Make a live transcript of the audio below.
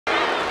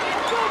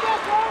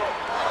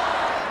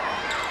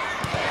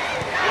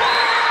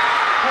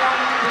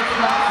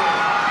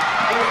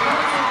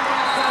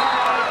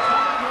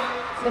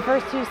The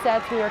first two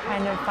sets we were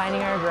kind of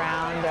finding our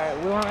ground.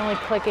 We weren't really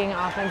clicking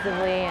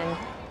offensively, and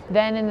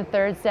then in the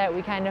third set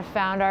we kind of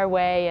found our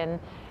way and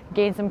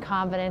gained some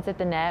confidence at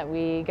the net.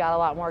 We got a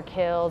lot more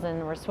kills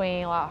and we're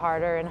swinging a lot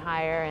harder and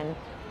higher, and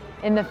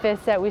in the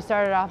fifth set we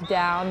started off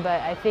down, but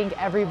I think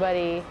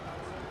everybody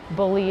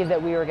believed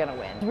that we were going to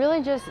win.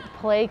 Really just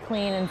play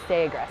clean and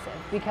stay aggressive,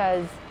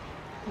 because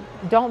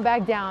don't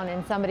back down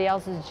in somebody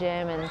else's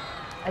gym and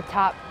a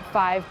top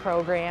 5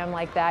 program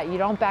like that. You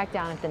don't back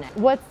down at the net.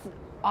 What's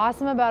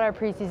awesome about our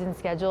preseason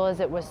schedule is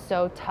it was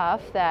so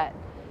tough that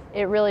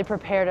it really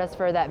prepared us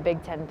for that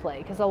Big Ten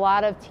play, because a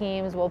lot of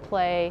teams will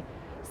play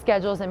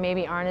schedules that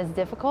maybe aren't as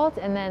difficult,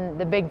 and then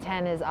the Big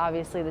Ten is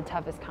obviously the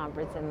toughest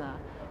conference in the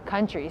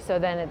country, so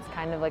then it's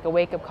kind of like a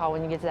wake-up call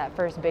when you get to that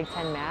first Big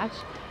Ten match.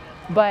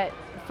 But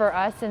for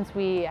us, since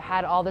we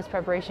had all this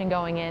preparation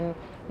going in,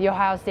 the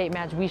Ohio State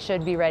match we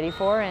should be ready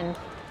for, and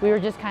we were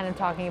just kind of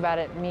talking about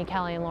it, me,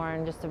 Kelly, and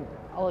Lauren, just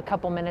a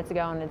couple minutes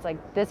ago, and it's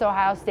like this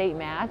Ohio State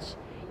match,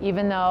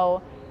 even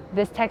though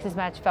this Texas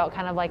match felt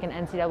kind of like an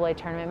NCAA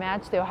tournament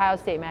match, the Ohio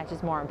State match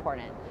is more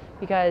important,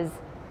 because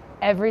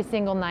every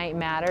single night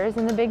matters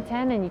in the Big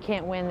Ten, and you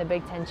can't win the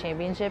Big Ten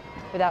championship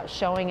without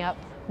showing up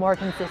more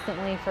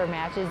consistently for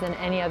matches than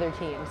any other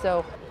team.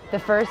 So the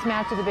first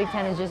match of the Big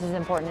Ten is just as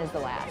important as the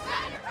last.